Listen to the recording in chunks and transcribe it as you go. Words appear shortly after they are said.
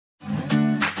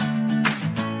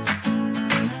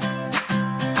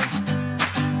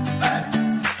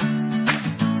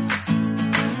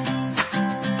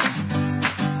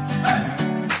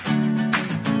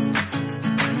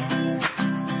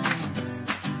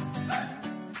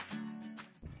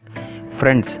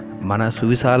Friends, మన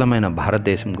సువిశాలమైన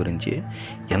భారతదేశం గురించి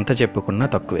ఎంత చెప్పుకున్నా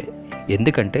తక్కువే.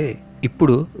 ఎందుకంటే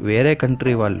ఇప్పుడు వేరే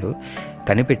కంట్రీ వాళ్ళు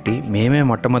కనిపెట్టి మేమే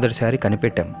మొట్టమొదటిసారి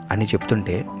కనిపెట్టాం అని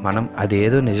చెప్తుంటే మనం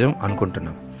అదేదో నిజం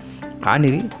అనుకుంటున్నాం.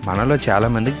 కానీ మనలో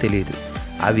చాలామందికి తెలియదు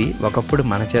అవి ఒకప్పుడు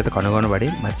మన చేత కనుగొనబడి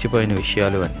మర్చిపోయిన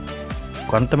విషయాలు అని.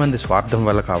 కొంతమంది స్వార్థం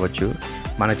వల్ల కావచ్చు,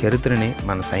 మన చరిత్రని,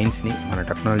 మన సైన్స్ని, మన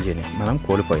టెక్నాలజీని మనం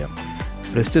కోల్పోయాం.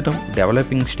 ప్రస్తుతం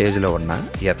డెవలపింగ్ స్టేజ్లో ఉన్న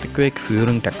ఎర్త్క్వేక్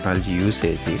ఫ్యూరింగ్ టెక్నాలజీ యూజ్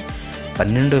చేసి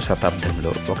 12వ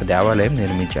శతాబ్దంలో ఒక దేవాలయం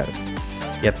నిర్మించారు.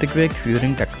 ఎర్త్క్వేక్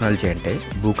ఫ్యూరింగ్ టెక్నాలజీ అంటే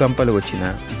భూకంపాలు వచ్చిన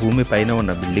భూమి పైన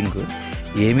ఉన్న బిల్డింగ్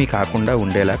ఏమీ కాకుండా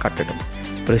ఉండేలా కట్టడం.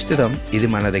 ప్రస్తుతం ఇది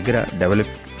మన దగ్గర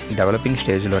డెవలపింగ్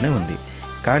స్టేజ్లోనే ఉంది.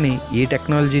 కానీ ఈ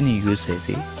టెక్నాలజీని యూజ్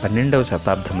చేసి 12వ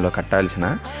శతాబ్దంలో కట్టాల్సిన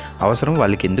అవసరం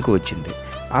వాళ్ళకి ఎందుకు వచ్చింది?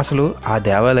 అసలు ఆ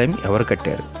దేవాలయం ఎవరు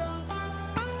కట్టారు,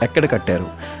 ఎక్కడ కట్టారు,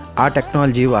 ఆ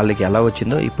టెక్నాలజీ వాళ్ళకి ఎలా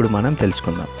వచ్చిందో ఇప్పుడు మనం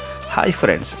తెలుసుకుందాం. Hi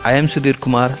friends, I'm Sudheer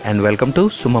Kumar and welcome to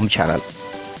సుమం channel.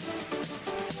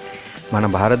 మన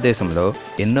భారతదేశంలో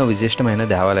ఎన్నో విశిష్టమైన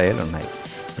దేవాలయాలు ఉన్నాయి.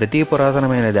 ప్రతి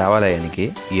పురాతనమైన దేవాలయానికి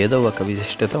ఏదో ఒక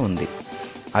విశిష్టత ఉంది.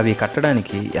 అవి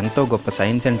కట్టడానికి ఎంతో గొప్ప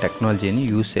సైన్స్ అండ్ టెక్నాలజీని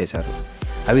యూజ్ చేశారు.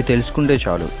 అవి తెలుసుకుంటే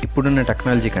చాలు, ఇప్పుడున్న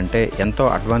టెక్నాలజీ కంటే ఎంతో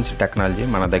అడ్వాన్స్డ్ టెక్నాలజీ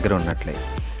మన దగ్గర ఉన్నట్లే.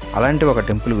 అలాంటి ఒక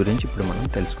టెంపుల్ గురించి ఇప్పుడు మనం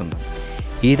తెలుసుకుందాం.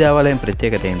 ఈ దేవాలయం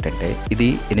ప్రత్యేకత ఏంటంటే ఇది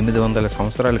 800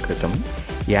 సంవత్సరాల క్రితం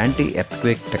యాంటీ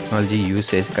ఎర్త్క్వేక్ టెక్నాలజీ యూజ్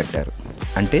చేసి కట్టారు.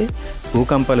 అంటే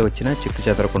భూకంపాలు వచ్చినా చెక్కు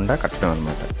చెదరకుండా కట్టడం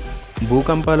అన్నమాట.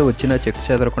 భూకంపాలు వచ్చినా చెక్కు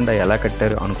చెదరకుండా ఎలా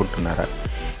కట్టారు అనుకుంటున్నారా?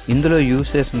 ఇందులో యూజ్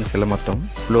చేసిన శిల మొత్తం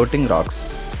ఫ్లోటింగ్ రాక్స్,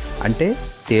 అంటే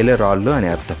తేలే రాళ్ళు అని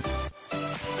అర్థం.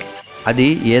 అది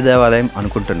ఏ దేవాలయం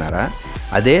అనుకుంటున్నారా?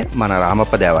 అదే మన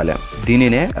రామప్ప దేవాలయం.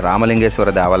 దీనినే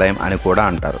రామలింగేశ్వర దేవాలయం అని కూడా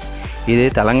అంటారు. ఇది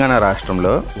తెలంగాణ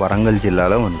రాష్ట్రంలో వరంగల్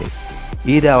జిల్లాలో ఉంది.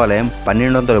 ఈ దేవాలయం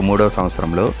 1203వ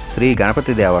సంవత్సరంలో శ్రీ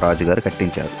గణపతి దేవరాజు గారు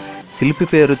కట్టించారు. శిల్పి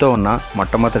పేరుతో ఉన్న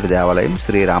మొట్టమొదటి దేవాలయం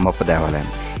శ్రీ రామప్ప దేవాలయం.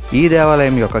 ఈ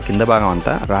దేవాలయం యొక్క కింద భాగం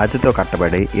అంతా రాతితో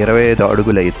కట్టబడి 25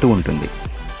 అడుగుల ఎత్తు ఉంటుంది.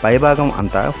 పైభాగం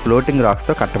అంతా ఫ్లోటింగ్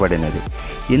రాక్స్తో కట్టబడినది.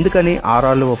 ఎందుకని ఆ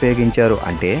రాళ్ళు ఉపయోగించారు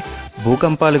అంటే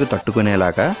భూకంపాలకు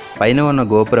తట్టుకునేలాగా పైన ఉన్న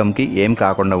గోపురంకి ఏం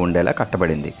కాకుండా ఉండేలా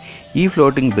కట్టబడింది. ఈ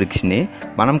ఫ్లోటింగ్ బ్రిక్స్ని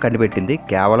మనం కనిపెట్టింది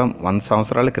కేవలం 100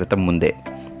 సంవత్సరాల క్రితం ముందే.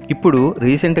 ఇప్పుడు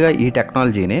రీసెంట్గా ఈ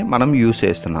టెక్నాలజీని మనం యూజ్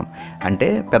చేస్తున్నాం. అంటే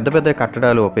పెద్ద పెద్ద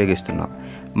కట్టడాలు ఉపయోగిస్తున్నాం.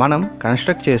 మనం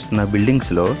కన్స్ట్రక్ట్ చేస్తున్న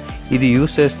బిల్డింగ్స్లో ఇది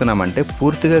యూజ్ చేస్తున్నామంటే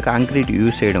పూర్తిగా కాంక్రీట్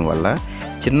యూజ్ చేయడం వల్ల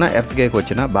చిన్న ఎర్త్క్వేక్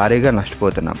వచ్చినా భారీగా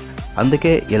నష్టపోతున్నాం.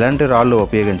 అందుకే ఇలాంటి రాళ్ళు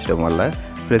ఉపయోగించడం వల్ల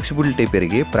ఫ్లెక్సిబిలిటీ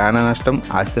పెరిగి ప్రాణ నష్టం,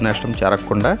 ఆస్తి నష్టం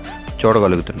జరగకుండా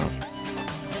చూడగలుగుతున్నాం.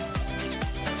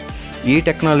 ఈ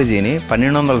టెక్నాలజీని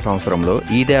 1200 సంవత్సరంలో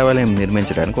ఈ దేవాలయం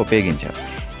నిర్మించడానికి ఉపయోగించారు.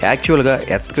 యాక్చువల్గా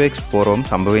ఎర్త్క్వేక్స్ పూర్వం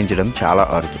సంభవించడం చాలా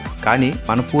అరుదు. కానీ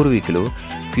మన పూర్వీకులు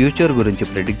ఫ్యూచర్ గురించి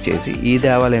ప్రిడిక్ట్ చేసి ఈ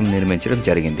దేవాలయం నిర్మించడం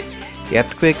జరిగింది.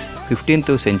 ఎర్త్క్వేక్స్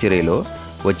 15th సెంచరీలో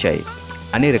వచ్చాయి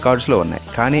అని రికార్డ్స్లో ఉన్నాయి.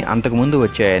 కానీ అంతకుముందు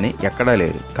వచ్చాయని ఎక్కడా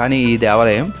లేదు. కానీ ఈ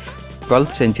దేవాలయం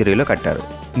 12th సెంచరీలో కట్టారు.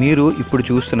 మీరు ఇప్పుడు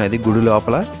చూస్తున్నది గుడి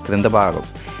లోపల క్రింద భాగం.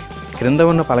 క్రింద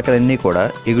ఉన్న పలకలన్నీ కూడా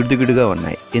ఎగుడుదిగుడుగా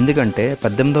ఉన్నాయి. ఎందుకంటే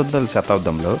 18వ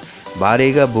శతాబ్దంలో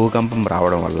భారీగా భూకంపం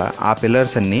రావడం వల్ల ఆ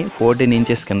పిల్లర్స్ అన్నీ 14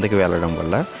 ఇంచెస్ కిందకి వెళ్ళడం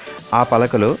వల్ల ఆ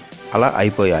పలకలు అలా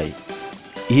అయిపోయాయి.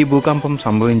 ఈ భూకంపం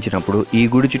సంభవించినప్పుడు ఈ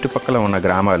గుడి చుట్టుపక్కల ఉన్న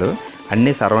గ్రామాలు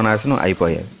అన్నీ సర్వనాశనం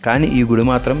అయిపోయాయి. కానీ ఈ గుడి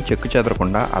మాత్రం చెక్కు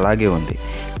చెదరకుండా అలాగే ఉంది.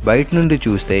 బయట నుండి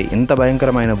చూస్తే ఇంత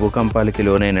భయంకరమైన భూకంపాలకి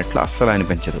లోనైనట్లు అస్సలు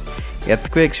అనిపించదు.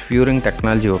 ఎర్త్క్వేక్స్ ఫ్యూరింగ్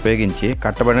టెక్నాలజీ ఉపయోగించి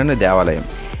కట్టబడిన దేవాలయం.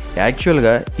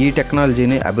 యాక్చువల్గా ఈ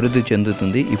టెక్నాలజీని అభివృద్ధి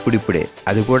చెందుతుంది ఇప్పుడిప్పుడే,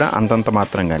 అది కూడా అంతంత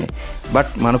మాత్రంగానే.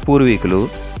 బట్ మన పూర్వీకులు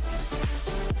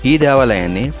ఈ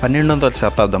దేవాలయాన్ని 12వ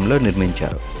శతాబ్దంలో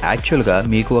నిర్మించారు. యాక్చువల్గా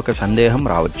మీకు ఒక సందేహం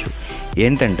రావచ్చు,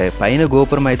 ఏంటంటే పైన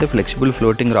గోపురం అయితే ఫ్లెక్సిబుల్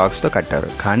ఫ్లోటింగ్ రాక్స్తో కట్టారు,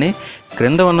 కానీ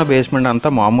క్రింద ఉన్న బేస్మెంట్ అంతా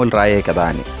మామూలు రాయే కదా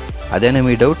అని. అదేనా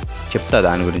మీ డౌట్? చెప్తా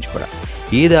దాని గురించి కూడా.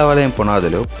 ఈ దేవాలయం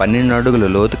పునాదులు 12 అడుగుల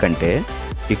లోతు కంటే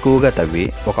ఎక్కువగా తవ్వి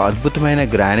ఒక అద్భుతమైన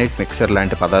గ్రానైట్ మిక్సర్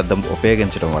లాంటి పదార్థం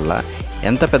ఉపయోగించడం వల్ల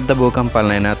ఎంత పెద్ద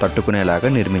భూకంపాలనైనా తట్టుకునేలాగా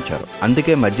నిర్మించారు.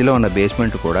 అందుకే మధ్యలో ఉన్న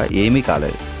బేస్మెంట్ కూడా ఏమీ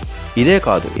కాలేదు. ఇదే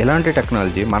కాదు, ఇలాంటి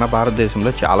టెక్నాలజీ మన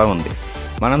భారతదేశంలో చాలా ఉంది.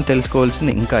 మనం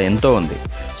తెలుసుకోవాల్సింది ఇంకా ఎంతో ఉంది.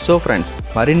 సో ఫ్రెండ్స్,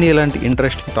 మరిన్ని ఇలాంటి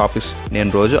ఇంట్రెస్టింగ్ టాపిక్స్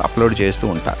నేను రోజు అప్లోడ్ చేస్తూ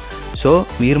ఉంటా. సో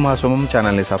మీరు మా సుమం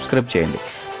ఛానల్ని సబ్స్క్రైబ్ చేయండి.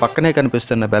 పక్కనే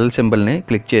కనిపిస్తున్న బెల్ సింబల్ని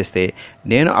క్లిక్ చేస్తే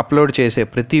నేను అప్లోడ్ చేసే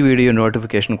ప్రతి వీడియో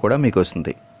నోటిఫికేషన్ కూడా మీకు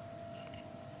వస్తుంది.